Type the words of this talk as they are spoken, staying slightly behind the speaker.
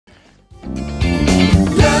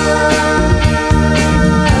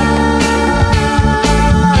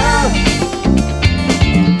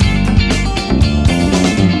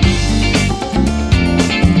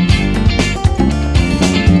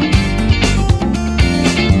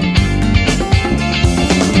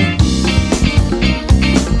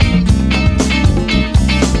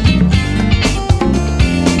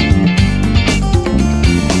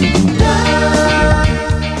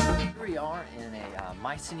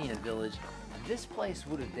Mycenaean village, this place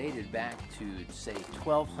would have dated back to, say,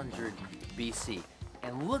 1200 BC.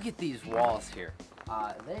 And look at these walls here.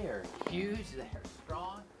 They are huge, they are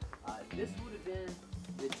strong. This would have been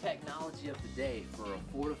the technology of the day for a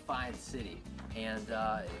fortified city. And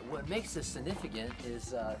what makes this significant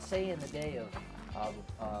is, say in the day of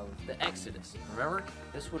the Exodus, remember?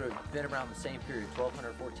 This would have been around the same period,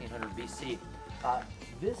 1200, 1400 BC.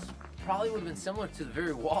 This probably would have been similar to the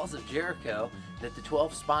very walls of Jericho that the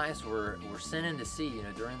 12 spies were sent in to see, you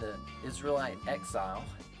know, during the Israelite exile,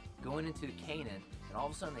 going into Canaan, and all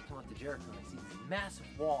of a sudden they come up to Jericho and they see these massive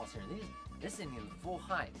walls here. This isn't even full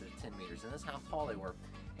height, the 10 meters, and this is how tall they were.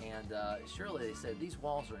 And surely they said, these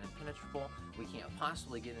walls are impenetrable, we can't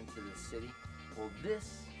possibly get into this city. Well,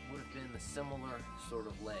 this would have been the similar sort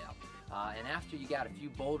of layout. And after you got a few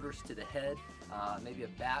boulders to the head, maybe a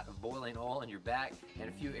vat of boiling oil in your back, and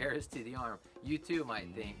a few arrows to the arm, you too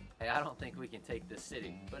might think, hey, I don't think we can take this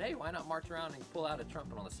city. But hey, why not march around and pull out a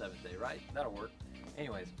trumpet on the 7th day, right? That'll work.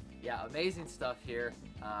 Anyways, yeah, amazing stuff here,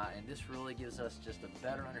 and this really gives us just a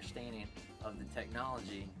better understanding of the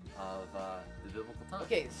technology of the biblical time.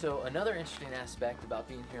 Okay, so another interesting aspect about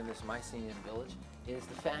being here in this Mycenaean village is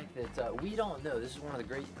the fact that we don't know, this is one of the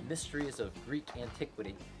great mysteries of Greek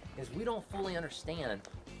antiquity, is we don't fully understand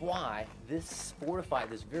why this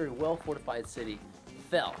very well fortified city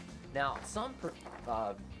fell. Now, some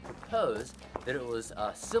propose that it was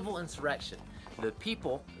a civil insurrection. The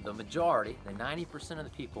people, the majority, the 90% of the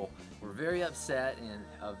people, were very upset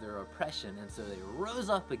of their oppression, and so they rose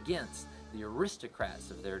up against the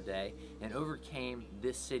aristocrats of their day and overcame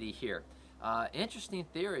this city here. Interesting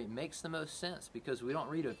theory, makes the most sense because we don't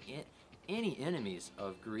read of any enemies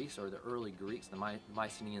of Greece or the early Greeks, the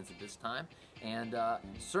Mycenaeans at this time, and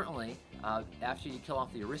certainly after you kill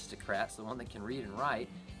off the aristocrats, the one that can read and write,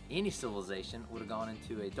 any civilization would have gone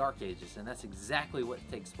into a dark ages, and that's exactly what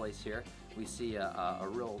takes place here. We see a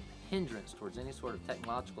real hindrance towards any sort of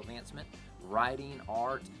technological advancement. Writing,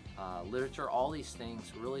 art, literature, all these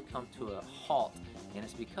things really come to a halt, and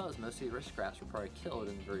it's because most of the aristocrats were probably killed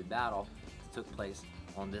in the very battle that took place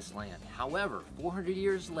on this land. However, 400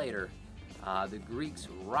 years later, the Greeks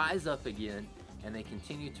rise up again, and they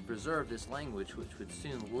continue to preserve this language, which would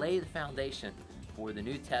soon lay the foundation for the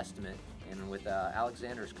New Testament. And with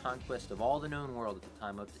Alexander's conquest of all the known world at the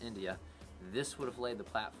time up to India, this would have laid the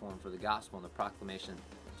platform for the gospel and the proclamation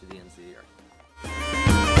to the ends of the earth.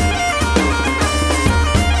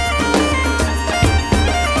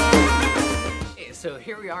 So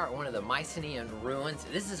here we are at one of the Mycenaean ruins.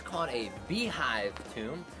 This is called a beehive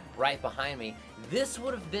tomb right behind me. This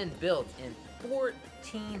would have been built in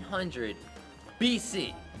 1400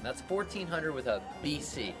 BC. That's 1400 with a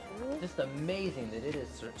BC. Just amazing that it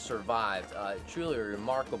has survived. Truly a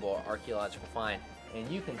remarkable archaeological find. And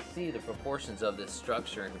you can see the proportions of this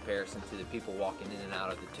structure in comparison to the people walking in and out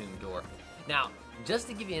of the tomb door. Now, just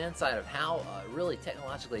to give you an insight of how really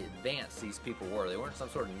technologically advanced these people were, they weren't some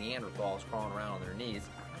sort of Neanderthals crawling around on their knees,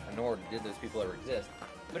 nor did those people ever exist.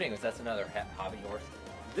 But anyways, that's another hobby horse.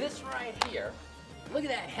 This right here, look at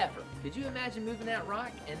that heifer. Could you imagine moving that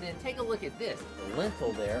rock? And then take a look at this, the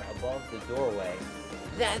lintel there above the doorway.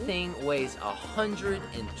 That thing weighs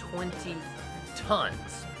 120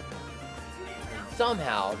 tons. And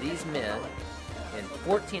somehow these men in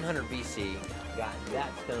 1400 BC got that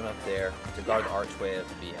stone up there to guard the archway of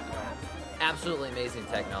the beehive. Absolutely amazing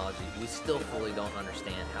technology. We still fully don't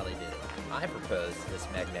understand how they did it. I propose this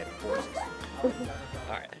magnetic forces. All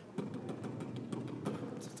right.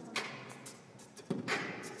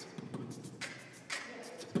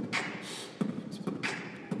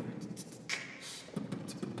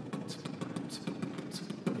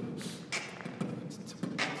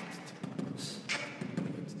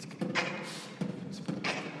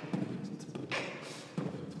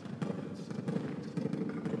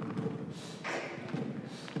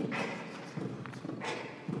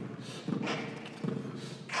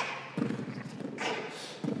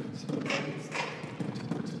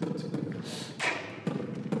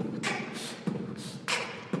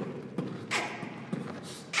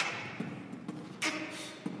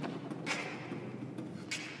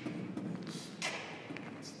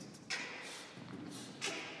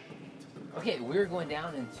 Okay, we're going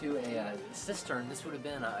down into a cistern. This would have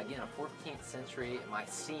been, again, a 14th century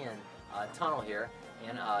Mycenaean tunnel here.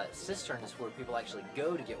 And a cistern is where people actually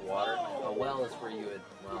go to get water. A well is where you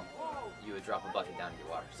would drop a bucket down to get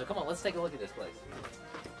water. So come on, let's take a look at this place.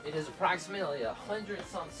 It is approximately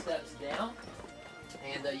 100-some steps down.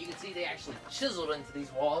 And you can see they actually chiseled into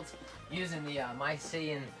these walls using the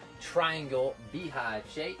Mycenaean triangle beehive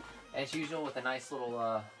shape, as usual, with a nice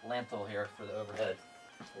little lintel here for the overhead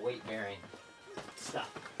weight-bearing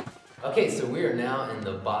stuff. Okay, so we are now in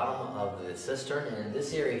the bottom of the cistern, and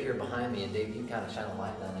this area here behind me, and Dave, you can kind of shine a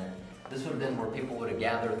light down there. This would have been where people would have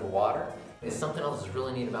gathered the water. And something else that's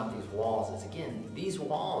really neat about these walls is, again, these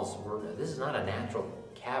walls this is not a natural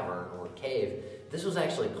cavern or cave. This was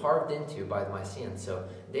actually carved into by the Mycenaeans. So,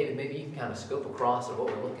 David, maybe you can kind of scope across at what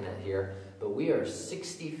we're looking at here, but we are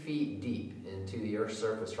 60 feet deep into the Earth's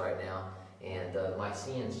surface right now, and the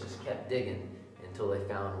Mycenaeans just kept digging until they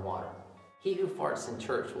found water. He who farts in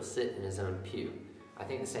church will sit in his own pew. I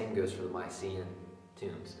think the same goes for the Mycenaean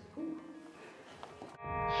tombs.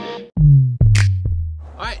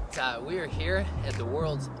 All right, we are here at the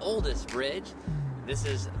world's oldest bridge. This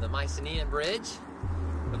is the Mycenaean Bridge,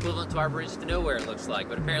 equivalent to our bridge to nowhere, it looks like,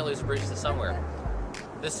 but apparently it's a bridge to somewhere.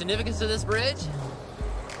 The significance of this bridge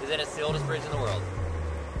is that it's the oldest bridge in the world.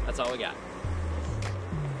 That's all we got.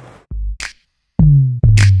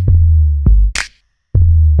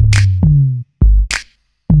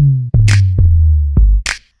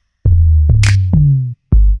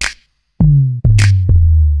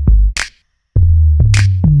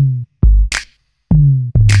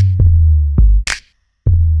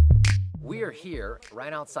 We are here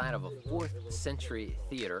right outside of a 4th century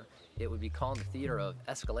theater. It would be called the Theater of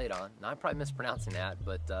Escalaton. Now, I'm probably mispronouncing that,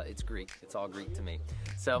 but it's Greek. It's all Greek to me.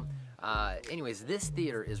 So, anyways, this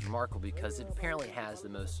theater is remarkable because it apparently has the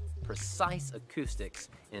most precise acoustics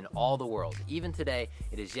in all the world. Even today,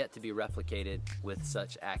 it is yet to be replicated with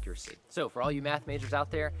such accuracy. So, for all you math majors out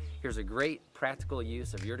there, here's a great practical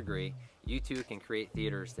use of your degree. You too can create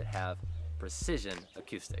theaters that have precision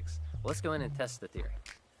acoustics. Well, let's go in and test the theory.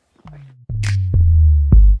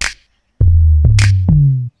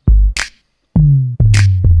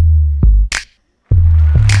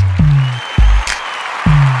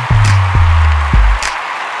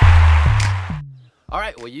 All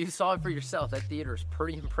right, well, you saw it for yourself. That theater is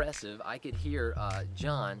pretty impressive. I could hear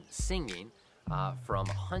John singing from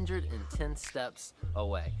 110 steps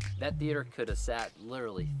away. That theater could have sat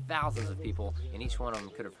literally thousands of people, and each one of them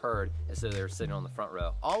could have heard as though they were sitting on the front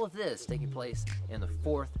row. All of this taking place in the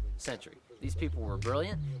 4th century. These people were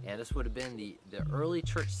brilliant, and this would have been the early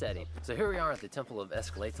church setting. So here we are at the Temple of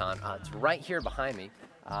Escalaton. It's right here behind me.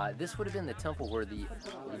 This would have been the temple where the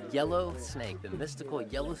yellow snake, the mystical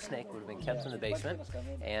yellow snake, would have been kept in the basement,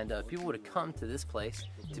 and people would have come to this place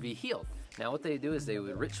to be healed. Now what they do is they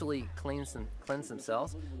would ritually cleanse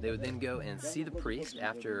themselves. They would then go and see the priest.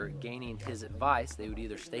 After gaining his advice, they would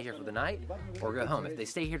either stay here for the night or go home. If they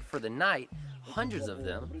stay here for the night, hundreds of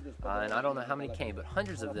them, and I don't know how many came, but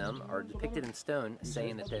hundreds of them are depicted in stone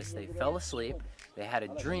saying that as they fell asleep, they had a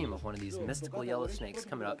dream of one of these mystical yellow snakes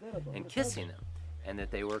coming up and kissing them, and that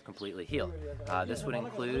they were completely healed. This would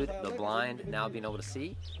include the blind now being able to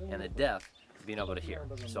see, and the deaf being able to hear.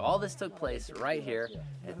 So all this took place right here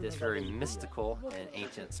at this very mystical and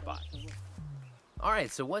ancient spot. All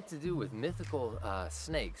right, so what to do with mythical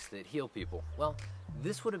snakes that heal people? Well,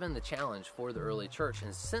 this would have been the challenge for the early church,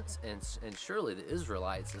 and surely the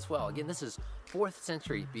Israelites as well. Again, this is 4th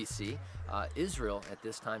century BC. Israel at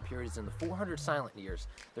this time period is in the 400 silent years.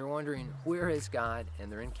 They're wondering, where is God?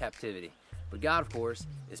 And they're in captivity. But God, of course,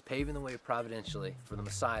 is paving the way providentially for the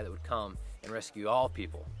Messiah that would come and rescue all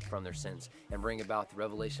people from their sins and bring about the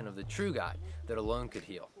revelation of the true God that alone could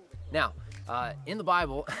heal. Now, in the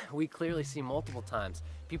Bible, we clearly see multiple times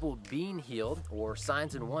people being healed, or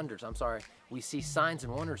signs and wonders. We see signs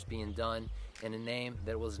and wonders being done in a name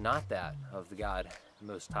that was not that of the God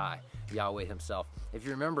Most High, Yahweh himself. If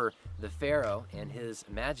you remember the Pharaoh and his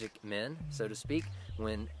magic men, so to speak,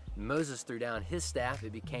 when Moses threw down his staff,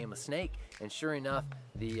 it became a snake, and sure enough,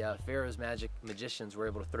 the Pharaoh's magicians were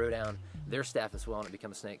able to throw down their staff as well, and it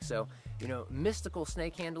became a snake. So, mystical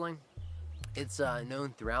snake handling, it's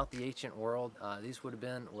known throughout the ancient world. These would have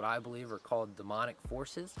been what I believe are called demonic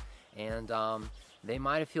forces, and they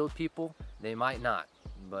might have healed people, they might not.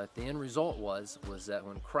 But the end result was that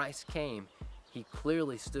when Christ came, he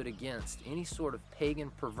clearly stood against any sort of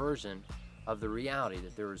pagan perversion of the reality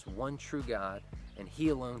that there is one true God, and he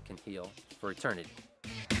alone can heal for eternity.